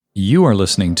You are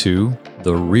listening to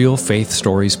the Real Faith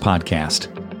Stories podcast,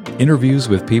 interviews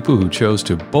with people who chose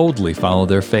to boldly follow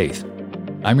their faith.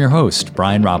 I'm your host,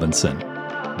 Brian Robinson.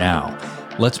 Now,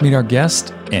 let's meet our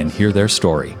guest and hear their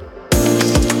story.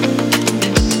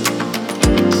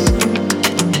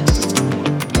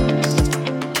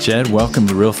 Jed, welcome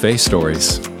to Real Faith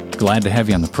Stories. Glad to have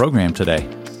you on the program today.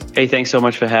 Hey, thanks so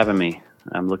much for having me.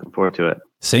 I'm looking forward to it.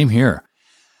 Same here.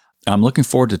 I'm looking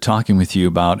forward to talking with you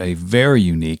about a very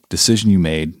unique decision you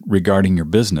made regarding your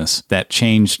business that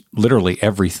changed literally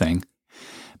everything.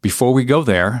 Before we go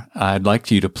there, I'd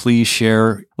like you to please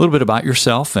share a little bit about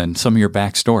yourself and some of your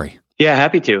backstory. Yeah,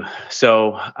 happy to.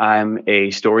 So I'm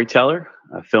a storyteller,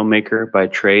 a filmmaker by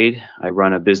trade. I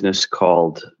run a business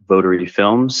called Votary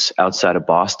Films outside of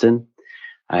Boston.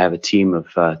 I have a team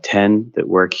of 10 that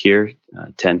work here,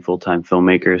 10 full-time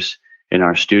filmmakers in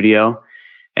our studio.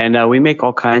 And we make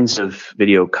all kinds of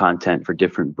video content for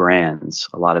different brands.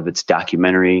 A lot of it's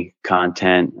documentary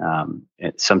content,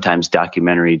 sometimes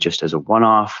documentary just as a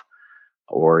one-off,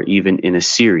 or even in a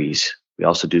series. We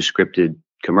also do scripted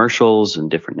commercials and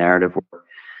different narrative work.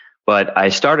 But I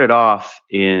started off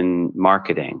in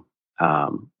marketing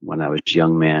when I was a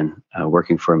young man,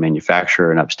 working for a manufacturer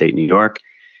in upstate New York.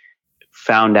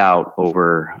 Found out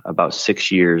over about 6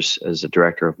 years as a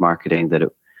director of marketing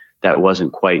that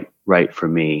wasn't quite right for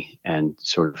me, and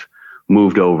sort of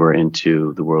moved over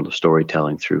into the world of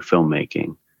storytelling through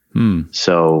filmmaking.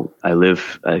 So I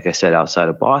live, like I said, outside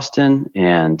of Boston,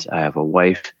 and I have a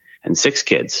wife and 6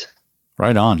 kids.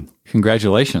 Right on.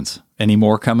 Congratulations. Any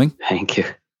more coming? Thank you.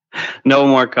 No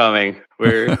more coming.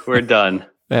 We're done.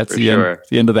 That's the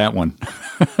end of that one.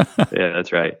 Yeah,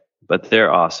 that's right. But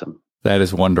they're awesome. That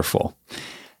is wonderful.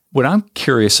 What I'm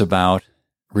curious about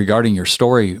regarding your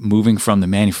story, moving from the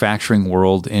manufacturing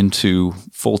world into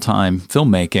full-time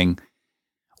filmmaking,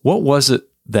 what was it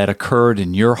that occurred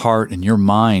in your heart and your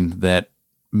mind that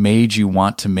made you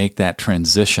want to make that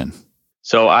transition?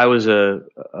 So I was a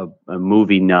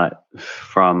movie nut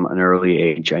from an early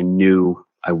age. I knew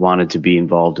I wanted to be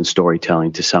involved in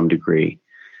storytelling to some degree.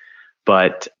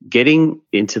 But getting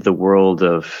into the world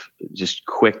of just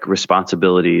quick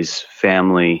responsibilities,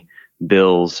 family,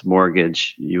 bills,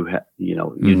 mortgage, you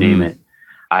name it.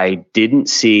 I didn't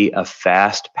see a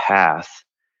fast path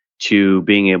to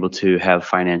being able to have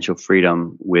financial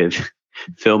freedom with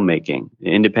filmmaking.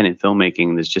 Independent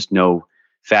filmmaking, there's just no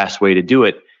fast way to do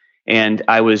it. And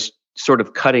I was sort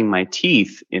of cutting my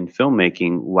teeth in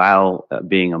filmmaking while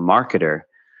being a marketer.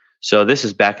 So this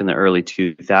is back in the early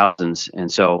 2000s.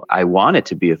 And so I wanted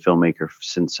to be a filmmaker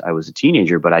since I was a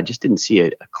teenager, but I just didn't see a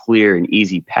clear and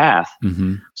easy path.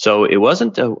 So it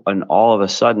wasn't an all of a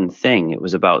sudden thing. It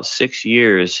was about 6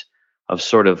 years of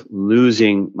sort of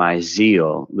losing my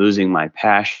zeal, losing my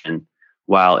passion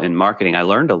while in marketing. I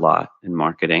learned a lot in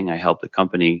marketing. I helped the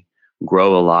company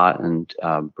grow a lot and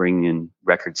bring in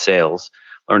record sales,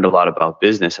 learned a lot about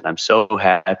business. And I'm so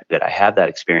happy that I have that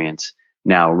experience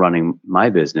now running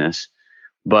my business.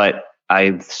 But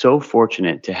I'm so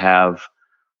fortunate to have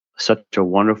such a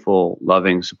wonderful,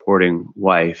 loving, supporting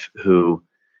wife who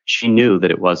she knew that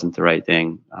it wasn't the right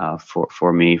thing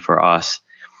for me, for us.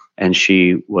 And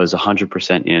she was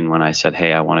 100% in when I said,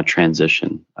 hey, I want to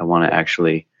transition. I want to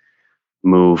actually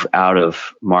move out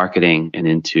of marketing and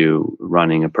into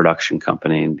running a production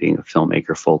company and being a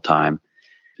filmmaker full time.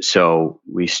 So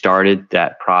we started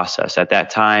that process. At that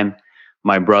time,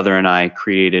 my brother and I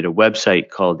created a website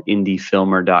called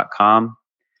indiefilmer.com.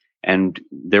 And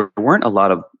there weren't a lot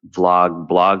of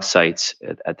blog sites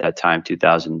at that time,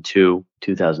 2002,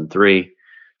 2003.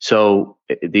 So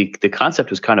the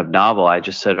concept was kind of novel. I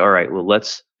just said, all right, well,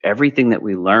 everything that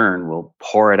we learn, we'll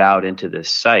pour it out into this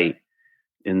site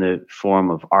in the form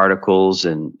of articles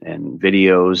and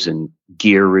videos and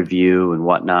gear review and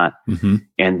whatnot.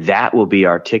 And that will be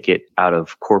our ticket out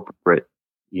of corporate,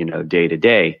 day to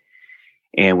day.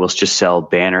 And we'll just sell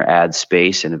banner ad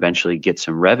space and eventually get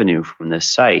some revenue from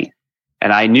this site.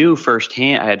 And I knew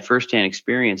I had firsthand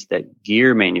experience that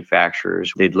gear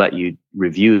manufacturers, they'd let you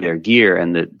review their gear.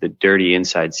 And the dirty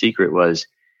inside secret was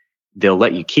they'll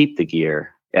let you keep the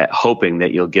gear, hoping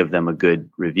that you'll give them a good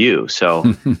review.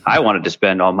 So I wanted to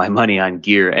spend all my money on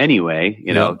gear anyway,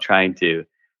 trying to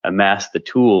amass the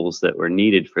tools that were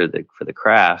needed for the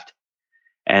craft.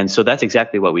 And so that's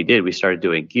exactly what we did. We started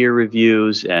doing gear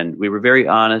reviews, and we were very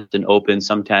honest and open.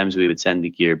 Sometimes we would send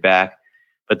the gear back,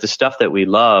 but the stuff that we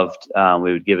loved,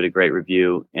 we would give it a great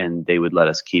review and they would let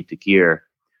us keep the gear.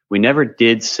 We never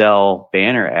did sell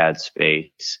banner ad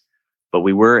space, but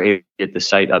we were able to get the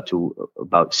site up to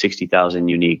about 60,000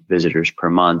 unique visitors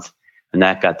per month. And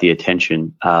that got the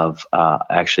attention of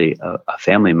actually a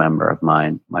family member of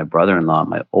mine, my brother-in-law,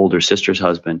 my older sister's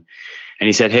husband. And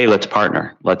he said, hey, let's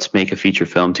partner. Let's make a feature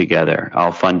film together.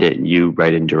 I'll fund it and you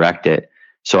write and direct it.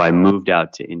 So I moved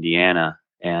out to Indiana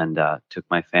and took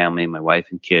my family, my wife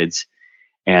and kids.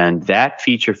 And that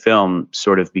feature film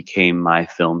sort of became my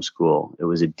film school. It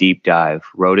was a deep dive,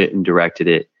 wrote it and directed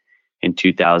it in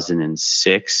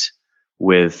 2006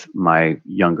 with my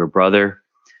younger brother.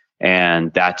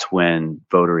 And that's when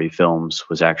Votary Films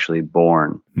was actually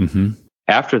born. Mm-hmm.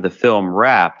 After the film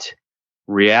wrapped,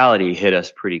 reality hit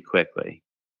us pretty quickly.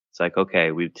 It's like,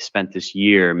 okay, we've spent this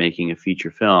year making a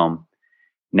feature film.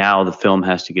 Now the film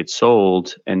has to get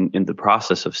sold. And in the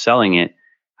process of selling it,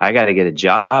 I got to get a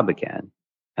job again.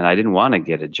 And I didn't want to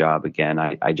get a job again.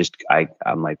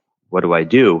 I'm like, what do I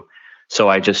do? So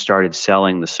I just started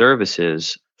selling the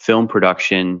services, film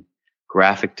production,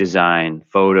 graphic design,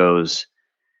 photos,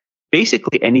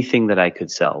 basically anything that I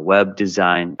could sell, web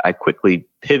design. I quickly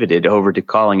pivoted over to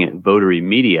calling it Votary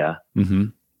Media. Mm-hmm.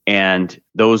 And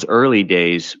those early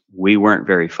days, we weren't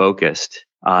very focused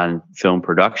on film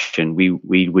production.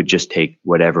 We would just take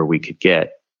whatever we could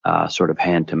get. Sort of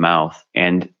hand to mouth.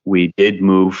 And we did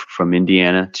move from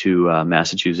Indiana to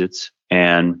Massachusetts.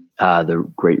 And the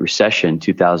Great Recession,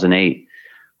 2008,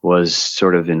 was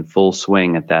sort of in full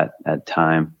swing at that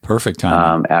time. Perfect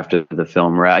time. After the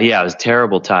film. Yeah, it was a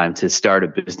terrible time to start a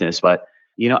business. But,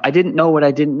 I didn't know what I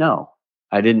didn't know.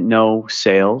 I didn't know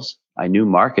sales. I knew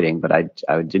marketing, but I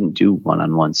didn't do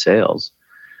one-on-one sales.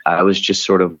 I was just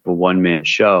sort of a one-man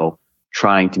show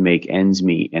trying to make ends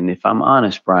meet. And if I'm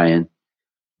honest, Brian,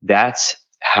 that's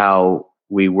how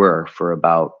we were for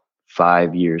about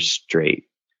 5 years straight,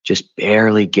 just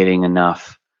barely getting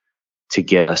enough to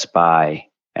get us by.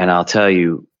 And I'll tell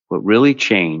you what really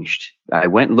changed. I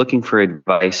went looking for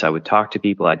advice. I would talk to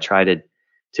people. I tried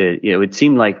to it would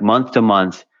seem like month to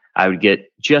month, I would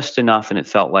get just enough and it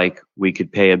felt like we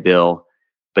could pay a bill,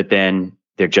 but then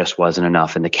there just wasn't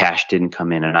enough and the cash didn't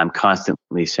come in. And I'm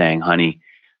constantly saying, honey,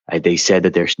 they said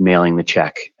that they're mailing the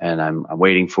check and I'm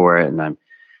waiting for it. And I'm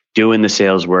doing the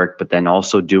sales work, but then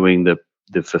also doing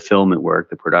the fulfillment work,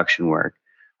 the production work,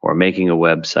 or making a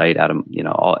website out of,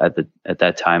 all at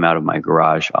that time out of my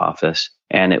garage office.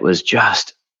 And it was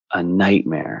just a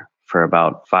nightmare for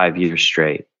about 5 years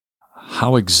straight.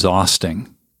 How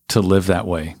exhausting to live that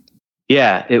way.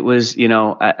 Yeah, it was,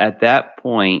 at that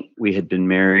point, we had been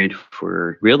married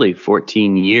for really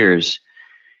 14 years.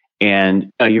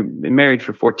 And you've been married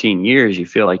for 14 years, you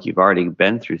feel like you've already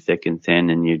been through thick and thin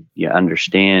and you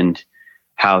understand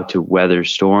how to weather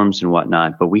storms and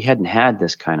whatnot. But we hadn't had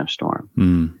this kind of storm.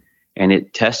 Mm. And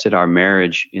it tested our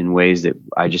marriage in ways that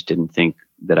I just didn't think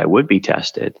that I would be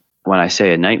tested. When I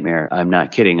say a nightmare, I'm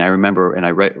not kidding. I remember, and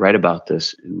I write about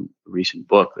this in a recent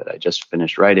book that I just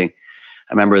finished writing.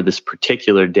 I remember this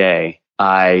particular day,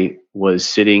 I was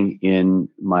sitting in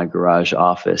my garage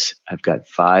office. I've got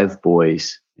 5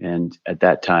 boys. And at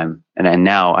that time, and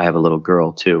now I have a little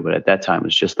girl too, but at that time it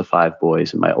was just the 5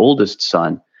 boys. And my oldest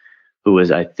son, who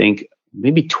was, I think,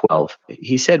 maybe 12,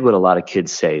 he said what a lot of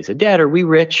kids say. He said, Dad, are we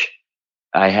rich?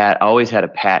 I always had a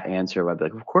pat answer. I'd be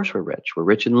like, of course we're rich. We're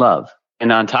rich in love.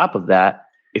 And on top of that,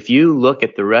 if you look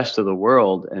at the rest of the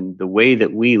world and the way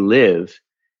that we live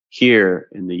here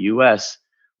in the US,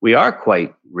 we are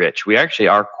quite rich. We actually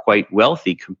are quite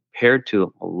wealthy compared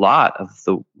to a lot of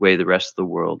the way the rest of the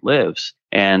world lives.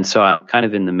 And so I'm kind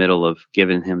of in the middle of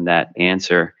giving him that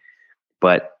answer.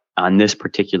 But on this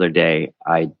particular day,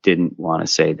 I didn't want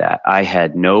to say that. I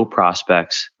had no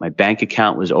prospects. My bank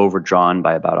account was overdrawn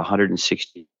by about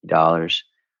 $160.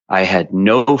 I had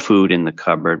no food in the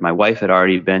cupboard. My wife had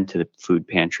already been to the food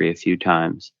pantry a few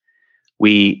times.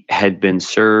 We had been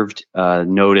served a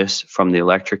notice from the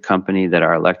electric company that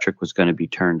our electric was going to be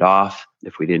turned off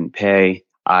if we didn't pay.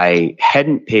 I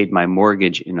hadn't paid my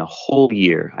mortgage in a whole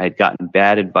year. I had gotten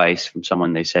bad advice from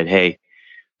someone. They said, hey,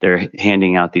 they're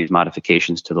handing out these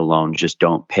modifications to the loan. Just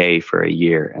don't pay for a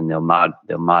year and they'll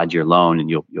mod your loan and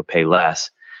you'll pay less.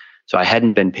 So I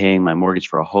hadn't been paying my mortgage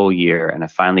for a whole year. And I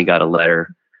finally got a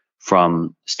letter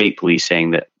from state police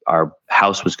saying that our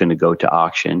house was going to go to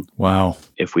auction. Wow.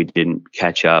 If we didn't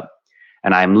catch up.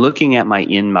 And I'm looking at my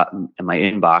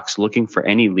inbox, looking for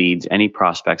any leads, any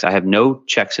prospects. I have no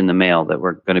checks in the mail that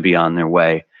were going to be on their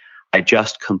way. I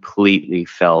just completely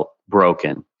felt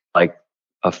broken, like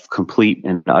a complete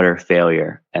and utter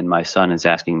failure. And my son is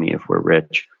asking me if we're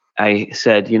rich. I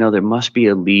said, there must be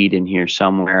a lead in here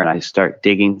somewhere. And I start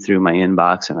digging through my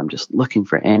inbox and I'm just looking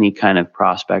for any kind of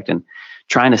prospect and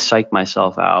trying to psych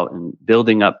myself out and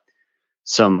building up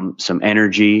some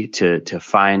energy to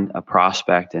find a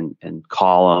prospect and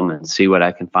call them and see what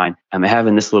I can find. I'm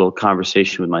having this little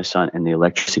conversation with my son, and the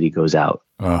electricity goes out.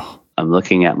 Oh. I'm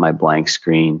looking at my blank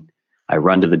screen. I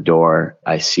run to the door.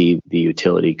 I see the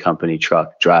utility company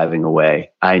truck driving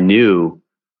away. I knew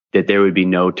that there would be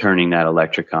no turning that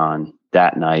electric on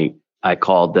that night. I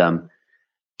called them,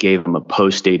 gave them a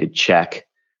post-dated check,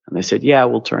 and they said, yeah,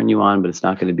 we'll turn you on, but it's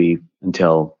not going to be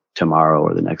until tomorrow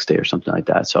or the next day or something like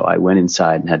that. So I went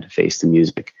inside and had to face the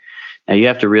music. Now you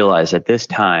have to realize at this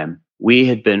time, we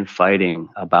had been fighting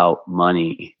about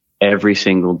money every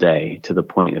single day to the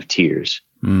point of tears.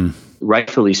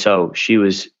 Rightfully so. She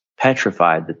was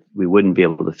petrified that we wouldn't be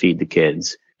able to feed the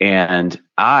kids. And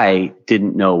I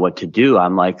didn't know what to do.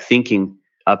 I'm like thinking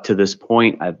up to this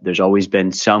point, there's always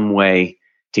been some way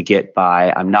to get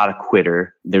by. I'm not a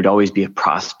quitter. There'd always be a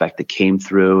prospect that came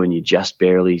through and you just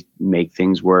barely make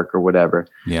things work or whatever.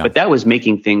 Yeah. But that was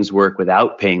making things work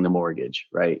without paying the mortgage,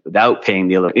 right? Without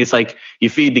paying it's like you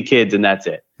feed the kids and that's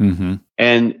it. Mm-hmm.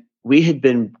 And we had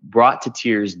been brought to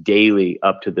tears daily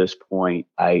up to this point.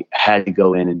 I had to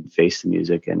go in and face the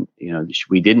music, and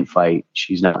we didn't fight.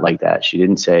 She's not like that. She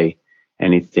didn't say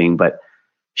anything, but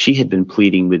she had been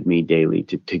pleading with me daily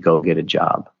to go get a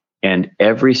job. And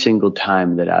every single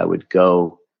time that I would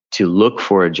go to look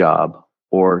for a job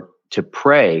or to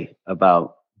pray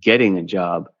about getting a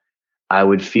job, I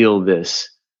would feel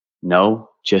this, no,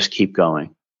 just keep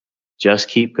going. Just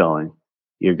keep going.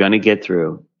 You're going to get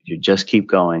through. You just keep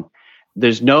going.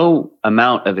 There's no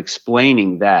amount of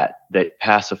explaining that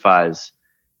pacifies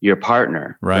your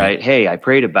partner, right? Hey, I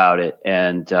prayed about it,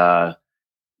 and God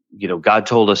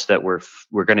told us that we're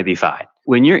going to be fine.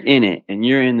 When you're in it and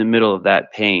you're in the middle of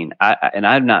that pain, and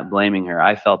I'm not blaming her,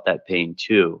 I felt that pain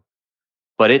too,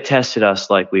 but it tested us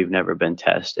like we've never been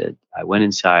tested. I went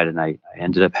inside and I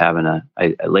ended up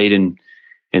I laid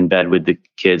in bed with the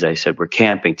kids. I said, we're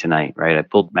camping tonight, right? I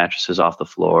pulled mattresses off the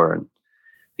floor, and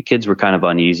the kids were kind of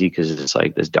uneasy because it's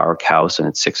like this dark house and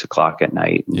it's 6:00 at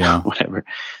night, and whatever.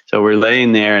 So we're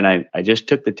laying there, and I just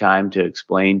took the time to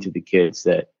explain to the kids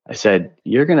that I said,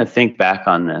 you're going to think back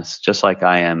on this just like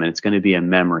I am, and it's going to be a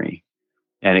memory,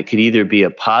 and it could either be a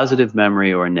positive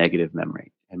memory or a negative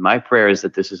memory. And my prayer is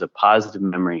that this is a positive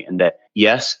memory, and that,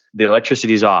 yes, the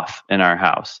electricity is off in our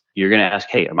house. You're going to ask,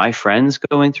 hey, are my friends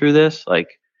going through this?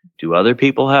 Like, do other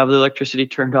people have the electricity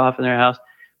turned off in their house?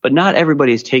 But not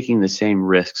everybody is taking the same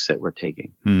risks that we're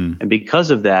taking. And because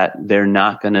of that, they're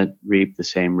not going to reap the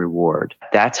same reward.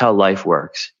 That's how life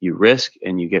works. You risk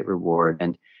and you get reward.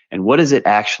 And what does it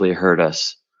actually hurt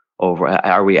us over?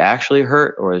 Are we actually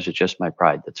hurt, or is it just my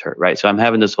pride that's hurt, right? So I'm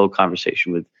having this whole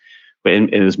conversation and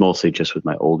it was mostly just with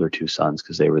my older two sons,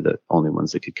 because they were the only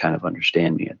ones that could kind of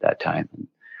understand me at that time. And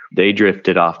they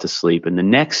drifted off to sleep. And the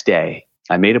next day,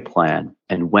 I made a plan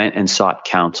and went and sought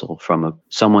counsel from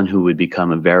someone who would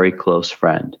become a very close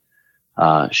friend,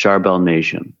 Charbel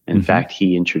Najum. In fact,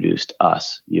 he introduced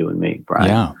us, you and me,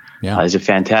 Brian. Yeah. He's a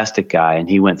fantastic guy, and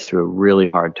he went through a really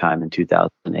hard time in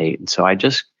 2008. And so I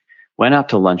just went out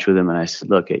to lunch with him, and I said,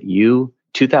 look, at you,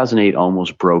 2008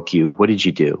 almost broke you. What did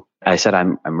you do? I said,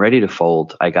 I'm ready to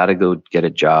fold. I got to go get a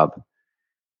job.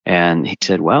 And he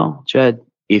said, well, Jed,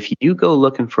 if you go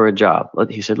looking for a job,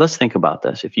 he said, let's think about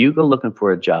this. If you go looking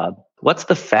for a job, what's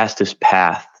the fastest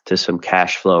path to some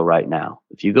cash flow right now?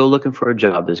 If you go looking for a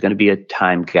job, there's going to be a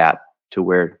time gap to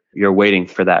where you're waiting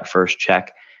for that first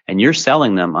check, and you're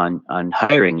selling them on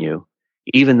hiring you,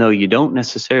 even though you don't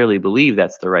necessarily believe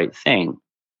that's the right thing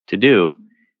to do.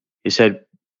 He said,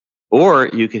 or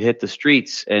you could hit the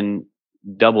streets and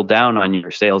double down on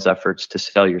your sales efforts to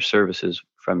sell your services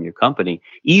from your company.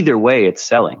 Either way, it's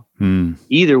selling.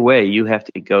 Either way, you have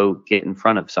to go get in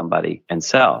front of somebody and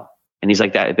sell. And he's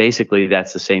like, that basically,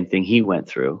 that's the same thing he went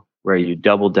through, where you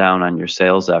double down on your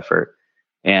sales effort.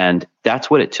 And that's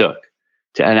what it took.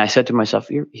 And I said to myself,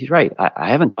 he's right.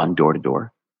 I haven't gone door to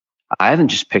door. I haven't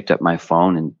just picked up my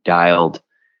phone and dialed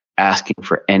asking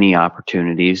for any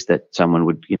opportunities that someone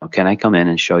would, can I come in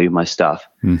and show you my stuff?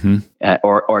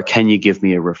 Or can you give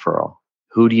me a referral?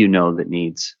 Who do you know that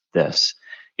needs this?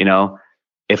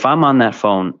 If I'm on that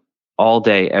phone all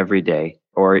day, every day,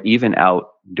 or even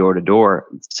out door to door,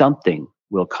 something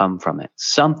will come from it.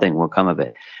 Something will come of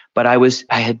it. But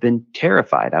I had been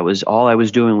terrified. All I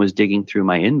was doing was digging through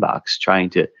my inbox, trying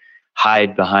to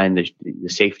hide behind the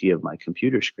safety of my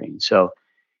computer screen. So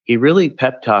he really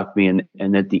pep talked me.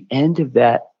 And at the end of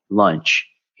that lunch,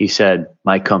 he said,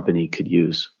 my company could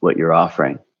use what you're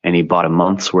offering. And he bought a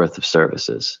month's worth of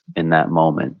services in that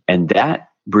moment. And that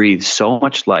breathed so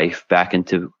much life back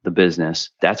into the business.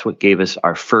 That's what gave us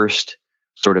our first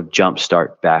sort of jump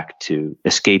start back to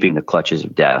escaping the clutches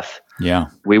of death. Yeah.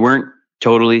 We weren't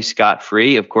totally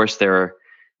scot-free. Of course, there are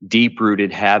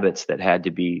deep-rooted habits that had to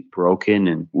be broken.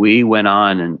 And we went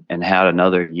on and had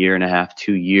another year and a half,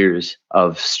 2 years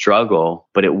of struggle,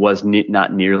 but it was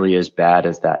not nearly as bad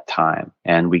as that time.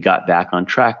 And we got back on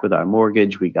track with our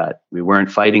mortgage. We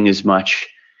weren't fighting as much,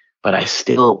 but I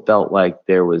still felt like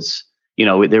there was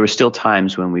still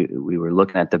times when we were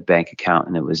looking at the bank account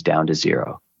and it was down to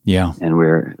zero. Yeah. And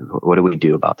what do we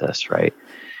do about this, right?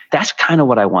 That's kind of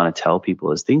what I want to tell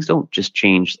people is things don't just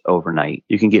change overnight.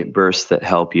 You can get bursts that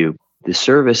help you. The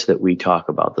service that we talk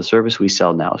about, the service we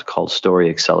sell now is called Story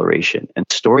Acceleration. And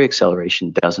Story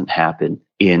Acceleration doesn't happen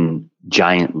in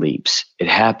giant leaps. It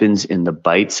happens in the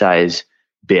bite-sized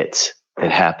bits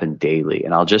that happen daily.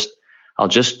 And I'll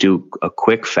just do a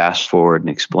quick fast forward and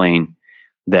explain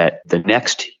that the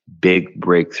next big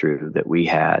breakthrough that we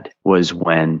had was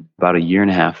when about a year and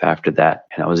a half after that,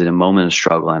 and I was in a moment of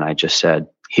struggle, and I just said,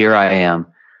 here I am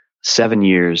 7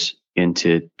 years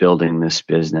into building this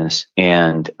business,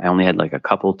 and I only had like a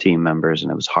couple team members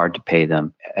and it was hard to pay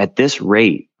them. At this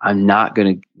rate, I'm not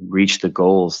going to reach the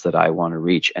goals that I want to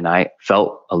reach. And I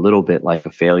felt a little bit like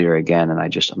a failure again. And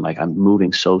I'm like, I'm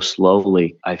moving so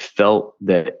slowly. I felt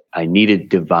that I needed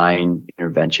divine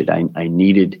intervention. I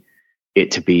needed it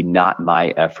to be not my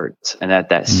efforts. And at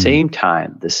that same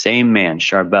time, the same man,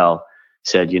 Charbel,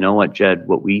 said, you know what, Jed,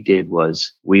 what we did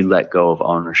was we let go of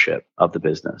ownership of the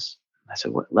business. I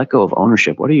said, what, let go of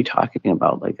ownership? What are you talking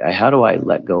about? Like, how do I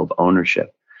let go of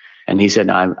ownership? And he said,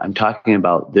 no, I'm talking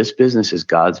about this business is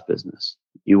God's business.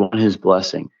 You want his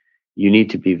blessing. You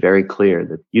need to be very clear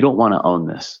that you don't want to own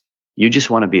this. You just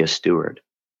want to be a steward.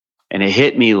 And it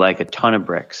hit me like a ton of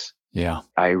bricks. Yeah.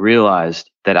 I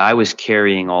realized that I was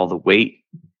carrying all the weight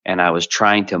and I was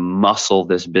trying to muscle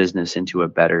this business into a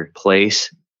better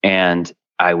place. And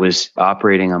I was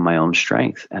operating on my own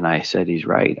strength. And I said, he's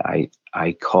right.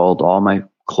 I called all my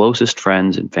closest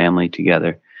friends and family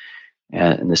together.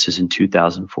 And this is in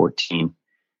 2014.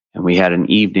 And we had an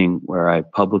evening where I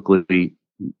publicly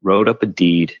wrote up a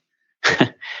deed.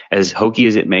 As hokey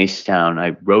as it may sound,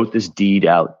 I wrote this deed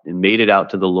out and made it out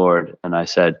to the Lord. And I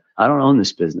said, I don't own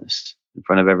this business. In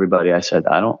front of everybody, I said,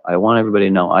 I want everybody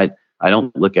to know I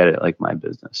don't look at it like my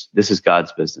business. This is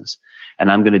God's business. And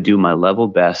I'm going to do my level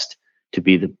best to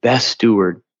be the best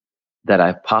steward that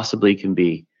I possibly can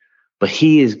be. But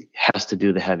he has to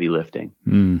do the heavy lifting.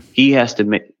 He has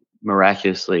to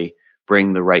miraculously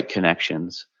bring the right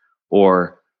connections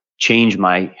or change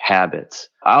my habits.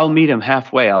 I'll meet him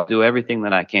halfway. I'll do everything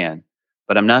that I can,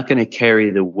 but I'm not going to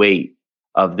carry the weight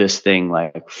of this thing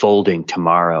like folding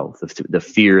tomorrow, the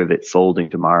fear of it folding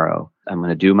tomorrow. I'm going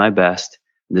to do my best.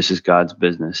 This is God's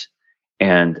business.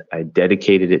 And I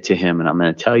dedicated it to him. And I'm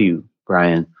going to tell you,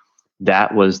 Brian,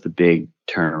 that was the big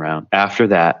turnaround. After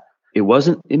that, it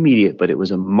wasn't immediate, but it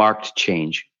was a marked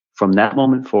change. From that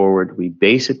moment forward, we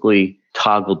basically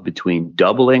toggled between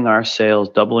doubling our sales,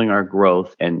 doubling our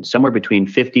growth, and somewhere between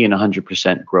 50 and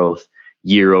 100% growth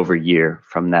year over year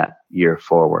from that year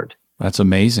forward. That's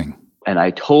amazing. And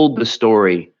I told the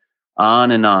story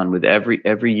on and on with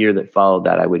every year that followed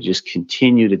that. I would just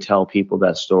continue to tell people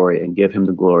that story and give him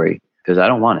the glory because I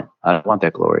don't want it. I don't want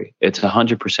that glory. It's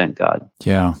 100% God.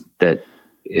 Yeah. That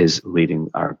is leading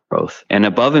our growth. And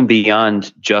above and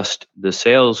beyond just the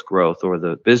sales growth or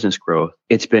the business growth,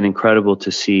 it's been incredible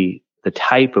to see the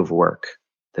type of work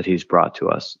that he's brought to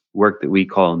us, work that we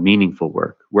call meaningful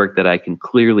work that I can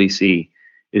clearly see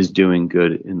is doing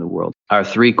good in the world. Our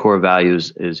 3 core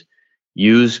values is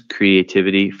use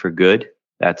creativity for good.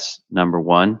 That's number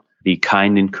 1. Be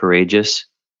kind and courageous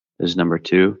is number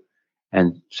 2.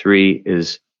 And 3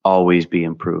 is always be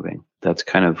improving. That's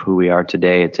kind of who we are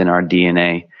today. It's in our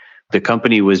DNA. The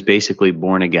company was basically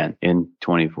born again in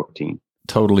 2014.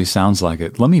 Totally sounds like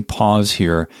it. Let me pause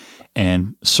here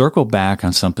and circle back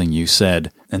on something you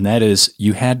said, and that is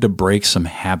you had to break some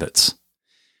habits.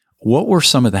 What were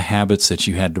some of the habits that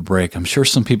you had to break? I'm sure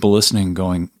some people listening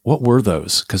going, what were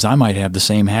those? Because I might have the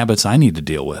same habits I need to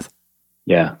deal with.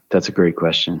 Yeah, that's a great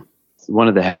question. One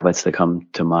of the habits that come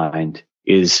to mind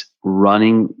is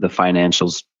running the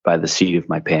financials by the seat of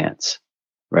my pants,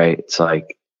 right? It's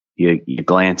like you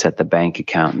glance at the bank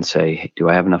account and say, hey, do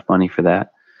I have enough money for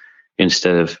that?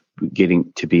 Instead of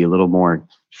getting to be a little more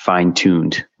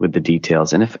fine-tuned with the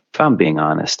details. And if I'm being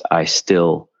honest, I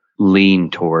still lean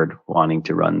toward wanting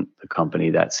to run the company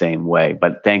that same way.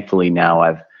 But thankfully now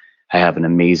I have an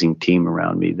amazing team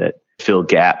around me that fill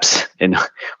gaps and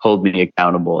hold me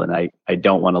accountable. And I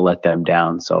don't want to let them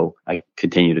down. So I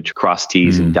continue to cross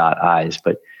T's and dot I's.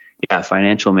 But Yeah,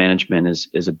 financial management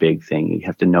is a big thing. You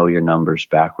have to know your numbers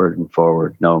backward and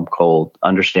forward, know them cold,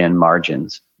 understand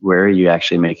margins. Where are you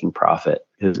actually making profit?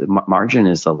 Because margin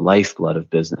is the lifeblood of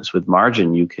business. With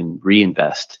margin, you can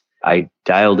reinvest. I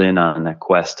dialed in on that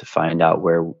quest to find out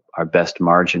where our best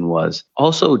margin was.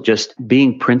 Also, just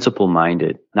being principle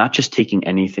minded, not just taking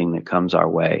anything that comes our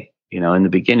way. In the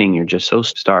beginning, you're just so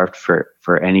starved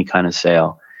for any kind of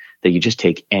sale that you just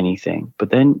take anything.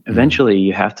 But then eventually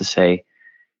you have to say,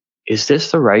 is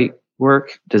this the right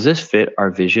work? Does this fit our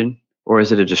vision? Or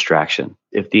is it a distraction?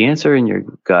 If the answer in your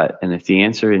gut and if the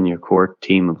answer in your core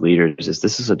team of leaders is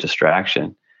this is a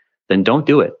distraction, then don't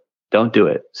do it. Don't do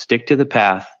it. Stick to the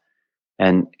path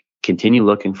and continue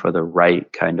looking for the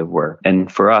right kind of work.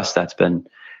 And for us, that's been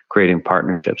creating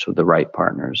partnerships with the right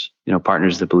partners,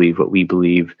 partners that believe what we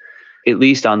believe, at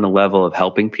least on the level of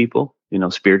helping people.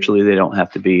 Spiritually, they don't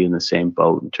have to be in the same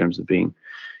boat in terms of being,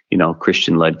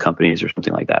 Christian-led companies or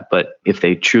something like that. But if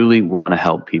they truly want to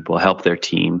help people, help their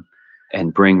team,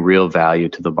 and bring real value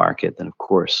to the market, then of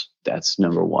course, that's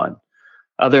number one.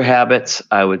 Other habits,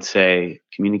 I would say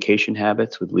communication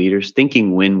habits with leaders,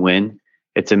 thinking win-win.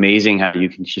 It's amazing how you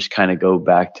can just kind of go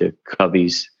back to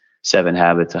Covey's 7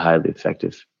 Habits of Highly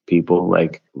Effective People,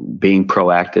 like being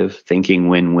proactive, thinking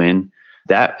win-win.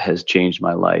 That has changed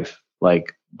my life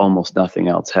like almost nothing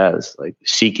else has. Like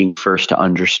seeking first to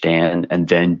understand and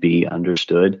then be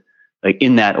understood. Like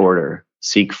in that order,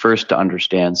 seek first to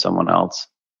understand someone else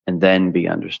and then be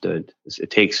understood. It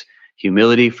takes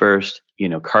humility first,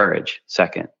 courage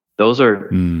second. Those are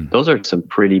some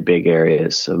pretty big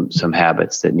areas, some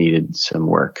habits that needed some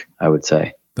work, I would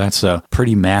say. That's a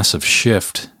pretty massive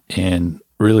shift in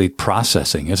really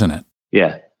processing, isn't it?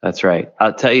 Yeah, that's right.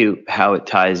 I'll tell you how it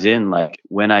ties in. Like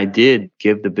when I did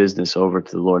give the business over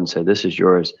to the Lord and said, this is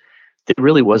yours, there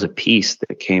really was a peace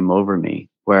that came over me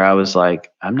where I was like,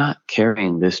 I'm not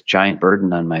carrying this giant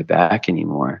burden on my back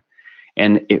anymore.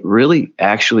 And it really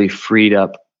actually freed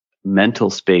up mental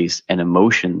space and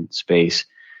emotion space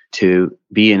to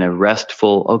be in a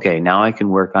restful, okay, now I can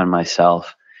work on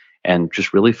myself and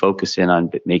just really focus in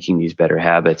on making these better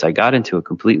habits. I got into a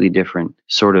completely different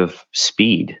sort of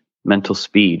speed, mental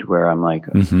speed, where I'm like,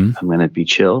 I'm going to be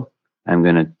chill. I'm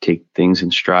going to take things in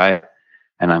stride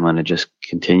and I'm going to just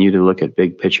continue to look at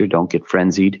big picture. Don't get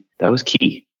frenzied. That was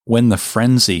key. When the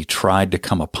frenzy tried to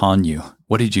come upon you,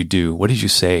 what did you do? What did you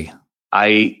say?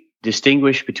 I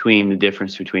distinguish between the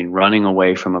difference between running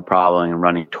away from a problem and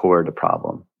running toward a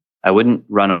problem. I wouldn't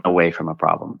run away from a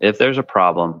problem. If there's a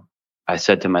problem, I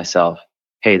said to myself,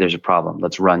 hey, there's a problem.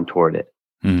 Let's run toward it.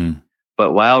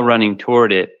 But while running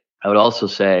toward it, I would also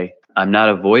say, I'm not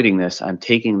avoiding this. I'm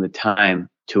taking the time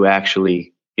to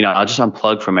actually, I'll just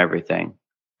unplug from everything,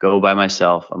 go by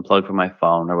myself, unplug from my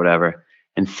phone or whatever,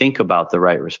 and think about the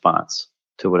right response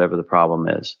to whatever the problem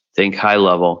is. Think high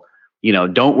level,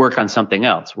 don't work on something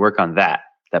else. Work on that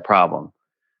problem.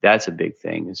 That's a big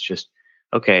thing. It's just,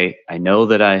 okay, I know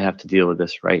that I have to deal with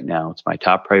this right now. It's my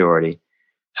top priority.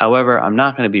 However, I'm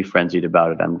not going to be frenzied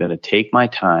about it. I'm going to take my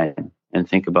time and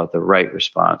think about the right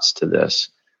response to this.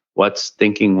 What's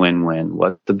thinking win-win?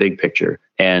 What's the big picture?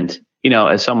 And,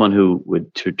 as someone who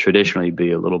would traditionally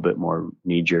be a little bit more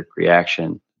knee-jerk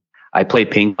reaction, I play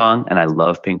ping pong and I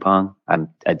love ping pong. I'm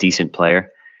a decent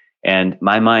player. And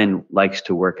my mind likes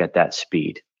to work at that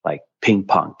speed, like ping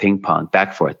pong,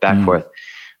 back, forth.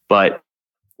 But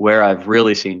where I've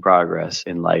really seen progress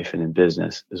in life and in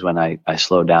business is when I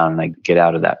slow down and I get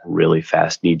out of that really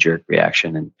fast knee-jerk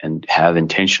reaction and have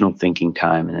intentional thinking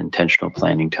time and intentional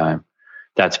planning time.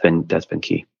 That's been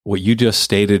key. What you just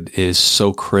stated is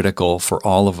so critical for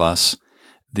all of us.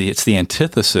 It's the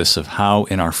antithesis of how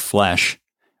in our flesh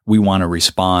we want to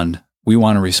respond. We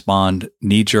want to respond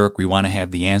knee-jerk. We want to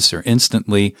have the answer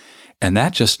instantly. And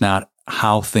that's just not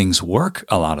how things work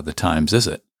a lot of the times, is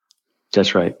it?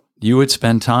 That's right. You would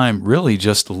spend time really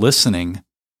just listening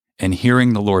and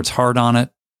hearing the Lord's heart on it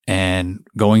and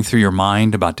going through your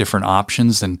mind about different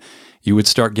options, and you would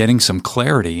start getting some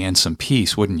clarity and some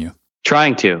peace, wouldn't you?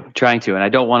 Trying to. And I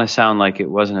don't want to sound like it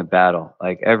wasn't a battle.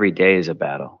 Like every day is a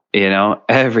battle,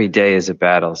 every day is a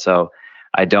battle. So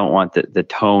I don't want the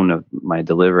tone of my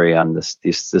delivery on this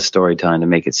storytelling to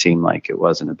make it seem like it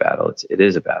wasn't a battle. It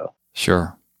is a battle.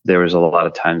 Sure. There was a lot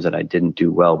of times that I didn't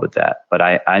do well with that. But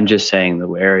I'm just saying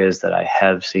the areas that I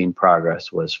have seen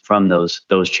progress was from those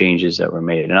changes that were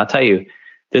made. And I'll tell you,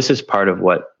 this is part of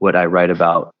what I write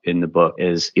about in the book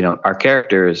is, our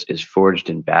character is forged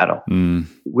in battle.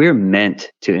 We're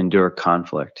meant to endure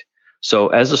conflict. So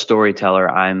as a storyteller,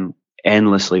 I'm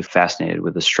endlessly fascinated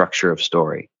with the structure of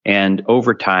story. And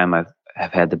over time, I've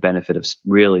had the benefit of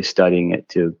really studying it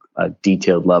to a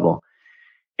detailed level.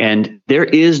 And there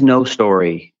is no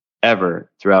story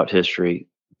ever throughout history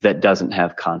that doesn't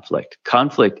have conflict.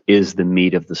 Conflict is the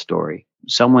meat of the story.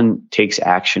 Someone takes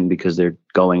action because they're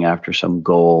going after some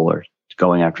goal or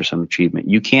going after some achievement.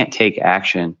 You can't take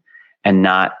action and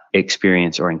not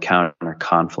experience or encounter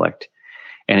conflict.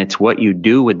 And it's what you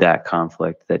do with that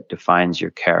conflict that defines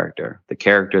your character. The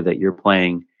character that you're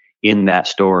playing in that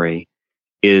story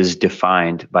is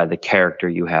defined by the character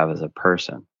you have as a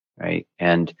person, right?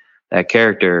 And that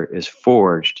character is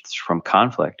forged from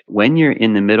conflict. When you're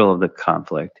in the middle of the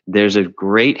conflict, there's a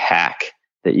great hack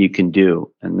that you can do.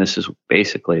 And this is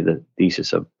basically the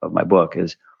thesis of my book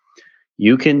is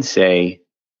you can say,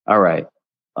 all right,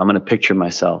 I'm going to picture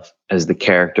myself as the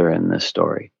character in this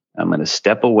story. I'm going to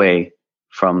step away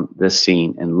from this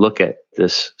scene and look at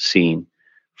this scene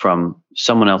from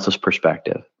someone else's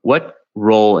perspective. What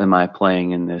role am I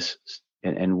playing in this?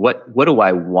 And what do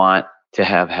I want to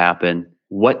have happen?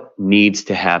 What needs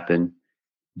to happen?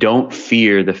 Don't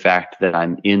fear the fact that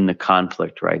I'm in the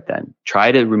conflict right then.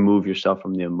 Try to remove yourself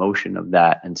from the emotion of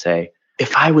that and say,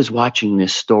 if I was watching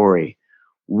this story,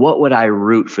 what would I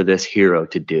root for this hero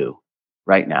to do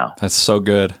right now? That's so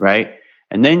good. Right?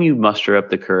 And then you muster up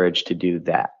the courage to do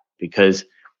that. Because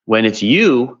when it's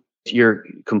you, you're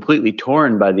completely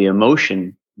torn by the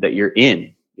emotion that you're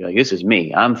in. You're like, this is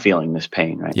me. I'm feeling this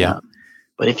pain right now.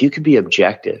 But if you can be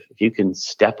objective, if you can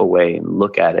step away and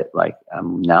look at it like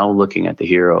I'm now looking at the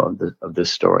hero of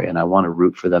this story and I want to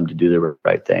root for them to do the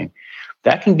right thing,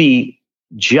 that can be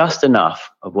just enough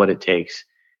of what it takes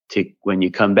to, when you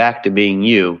come back to being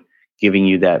you, giving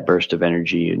you that burst of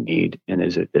energy you need. And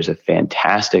there's a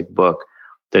fantastic book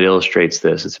that illustrates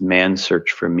this. It's Man's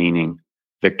Search for Meaning,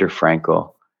 Viktor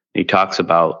Frankl. He talks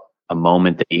about a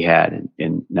moment that he had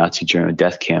in Nazi Germany,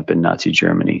 death camp in Nazi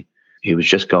Germany. He was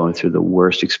just going through the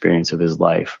worst experience of his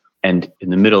life. And in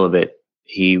the middle of it,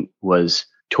 he was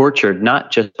tortured,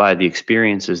 not just by the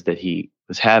experiences that he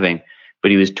was having, but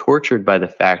he was tortured by the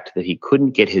fact that he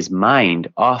couldn't get his mind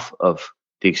off of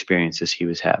the experiences he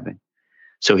was having.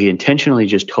 So he intentionally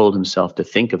just told himself to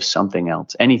think of something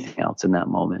else, anything else in that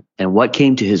moment. And what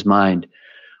came to his mind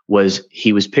was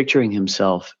he was picturing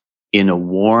himself in a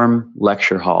warm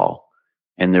lecture hall,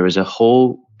 and there was a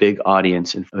whole big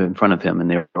audience in front of him, and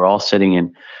they were all sitting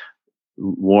in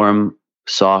warm,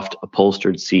 soft,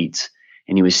 upholstered seats.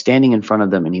 And he was standing in front of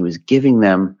them, and he was giving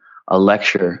them a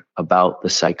lecture about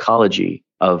the psychology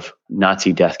of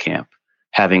Nazi death camp,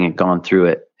 having gone through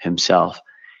it himself.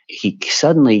 He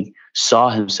suddenly saw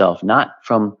himself not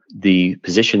from the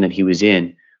position that he was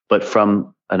in, but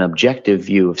from an objective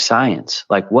view of science.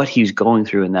 Like what he's going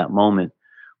through in that moment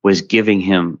was giving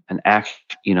him an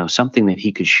act, something that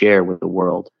he could share with the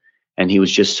world. And he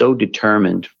was just so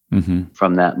determined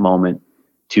from that moment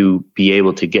to be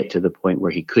able to get to the point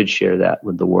where he could share that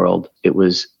with the world. It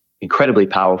was incredibly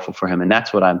powerful for him. And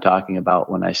that's what I'm talking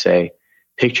about when I say,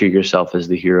 picture yourself as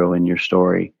the hero in your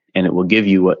story, and it will give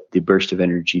you the burst of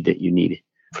energy that you need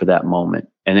for that moment.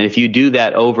 And then if you do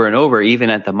that over and over, even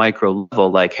at the micro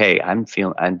level, like, hey,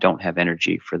 I don't have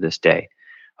energy for this day.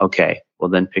 Okay, well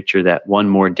then picture that one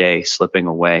more day slipping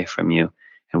away from you.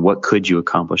 And what could you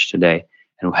accomplish today?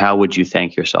 And how would you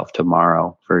thank yourself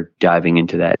tomorrow for diving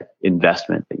into that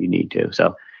investment that you need to?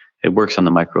 So it works on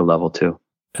the micro level too.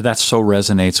 That so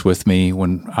resonates with me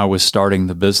when I was starting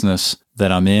the business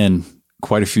that I'm in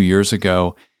quite a few years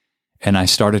ago, and I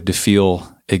started to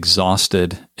feel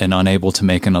exhausted and unable to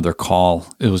make another call.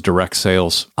 It was direct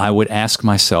sales. I would ask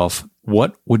myself,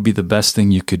 what would be the best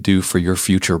thing you could do for your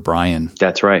future, Brian?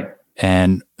 That's right.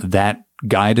 And that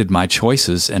guided my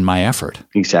choices and my effort.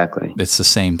 Exactly. It's the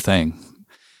same thing.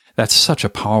 That's such a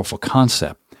powerful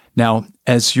concept. Now,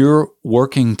 as you're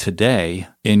working today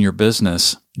in your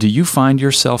business, do you find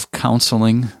yourself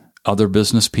counseling other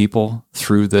business people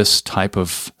through this type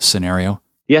of scenario?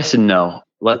 Yes and no.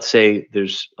 Let's say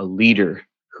there's a leader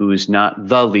who's not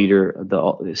the leader, the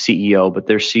CEO, but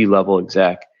their C-level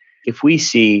exec. If we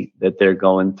see that they're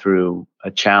going through a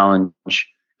challenge,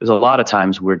 because a lot of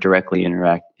times we're directly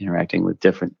interacting with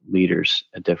different leaders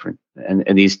at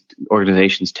and these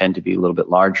organizations tend to be a little bit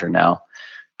larger now.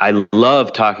 I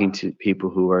love talking to people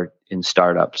who are in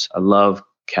startups. I love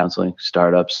counseling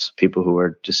startups, people who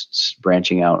are just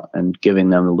branching out and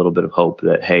giving them a little bit of hope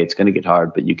that, hey, it's going to get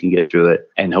hard, but you can get through it.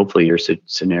 And hopefully your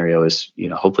scenario is,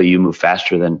 hopefully you move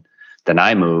faster than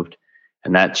I moved.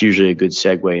 And that's usually a good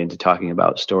segue into talking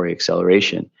about story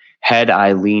acceleration. Had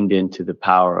I leaned into the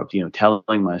power of,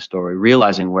 telling my story,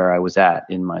 realizing where I was at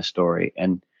in my story,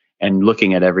 and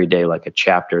looking at every day like a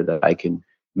chapter that I can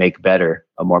make better,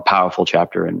 a more powerful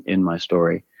chapter in my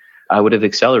story, I would have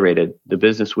accelerated. The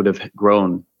business would have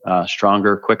grown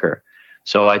stronger, quicker.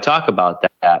 So I talk about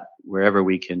that wherever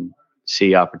we can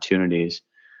see opportunities.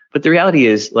 But the reality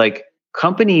is, like,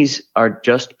 companies are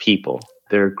just people.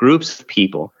 They're groups of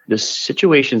people. The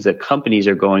situations that companies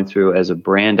are going through as a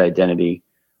brand identity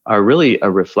are really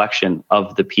a reflection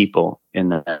of the people in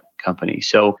that company.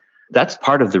 So that's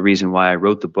part of the reason why I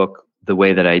wrote the book the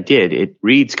way that I did. It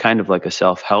reads kind of like a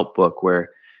self-help book where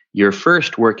you're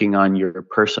first working on your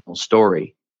personal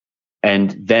story,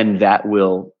 and then that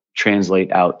will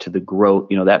translate out to the growth.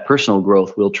 That personal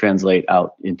growth will translate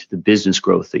out into the business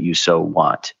growth that you so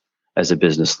want as a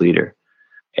business leader.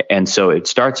 And so it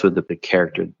starts with the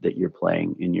character that you're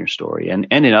playing in your story and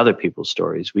in other people's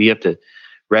stories. We have to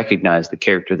recognize the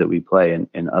character that we play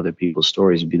in other people's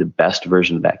stories and be the best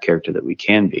version of that character that we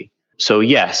can be. So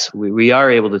yes, we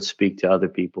are able to speak to other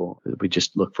people. We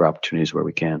just look for opportunities where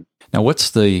we can. Now,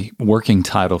 what's the working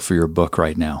title for your book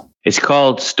right now? It's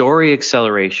called Story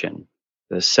Acceleration,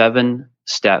 the 7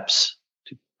 Steps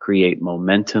to Create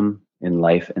Momentum in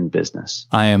Life and Business.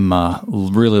 I am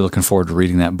really looking forward to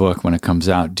reading that book when it comes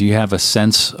out. Do you have a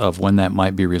sense of when that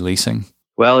might be releasing?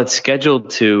 Well, it's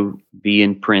scheduled to be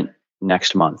in print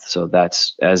next month. So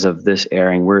that's, as of this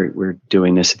airing, we're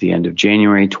doing this at the end of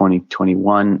January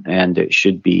 2021, and it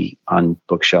should be on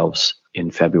bookshelves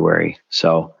in February.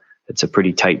 So it's a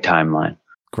pretty tight timeline.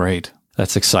 Great.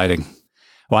 That's exciting.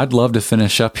 Well, I'd love to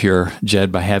finish up here,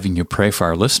 Jed, by having you pray for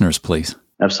our listeners, please.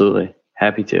 Absolutely.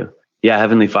 Happy to. Yeah,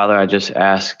 Heavenly Father, I just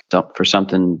ask for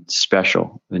something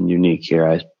special and unique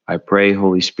here. I pray,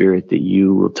 Holy Spirit, that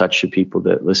you will touch the people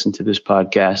that listen to this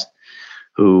podcast,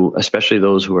 who, especially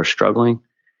those who are struggling.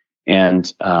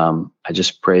 And I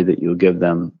just pray that you'll give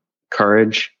them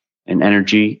courage and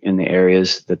energy in the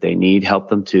areas that they need. Help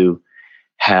them to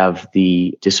have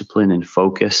the discipline and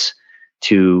focus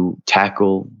to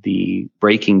tackle the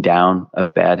breaking down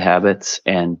of bad habits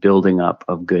and building up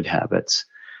of good habits.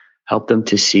 Help them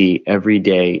to see every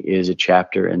day is a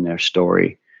chapter in their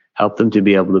story. Help them to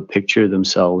be able to picture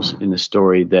themselves in a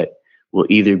story that will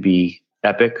either be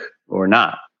epic or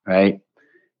not, right?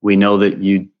 We know that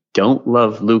you don't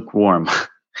love lukewarm.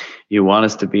 You want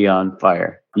us to be on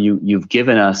fire. You've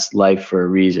given us life for a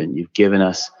reason. You've given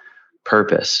us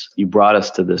purpose. You brought us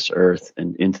to this earth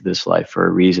and into this life for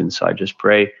a reason. So I just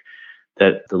pray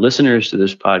that the listeners to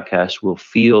this podcast will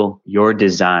feel your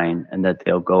design and that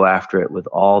they'll go after it with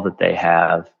all that they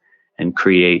have and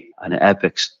create an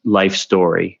epic life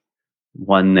story,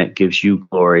 one that gives you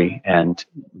glory and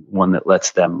one that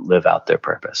lets them live out their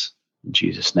purpose. In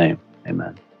Jesus' name,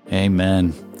 amen.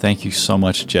 Amen. Thank you so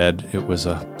much, Jed. It was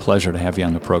a pleasure to have you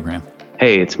on the program.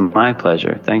 Hey, it's my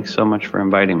pleasure. Thanks so much for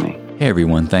inviting me. Hey,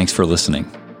 everyone. Thanks for listening.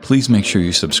 Please make sure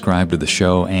you subscribe to the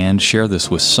show and share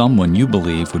this with someone you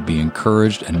believe would be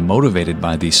encouraged and motivated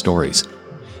by these stories.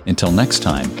 Until next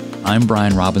time, I'm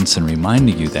Brian Robinson,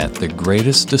 reminding you that the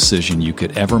greatest decision you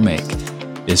could ever make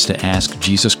is to ask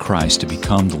Jesus Christ to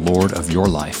become the Lord of your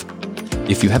life.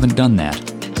 If you haven't done that,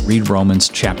 read Romans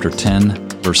chapter 10,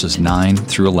 verses 9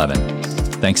 through 11.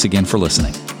 Thanks again for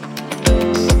listening.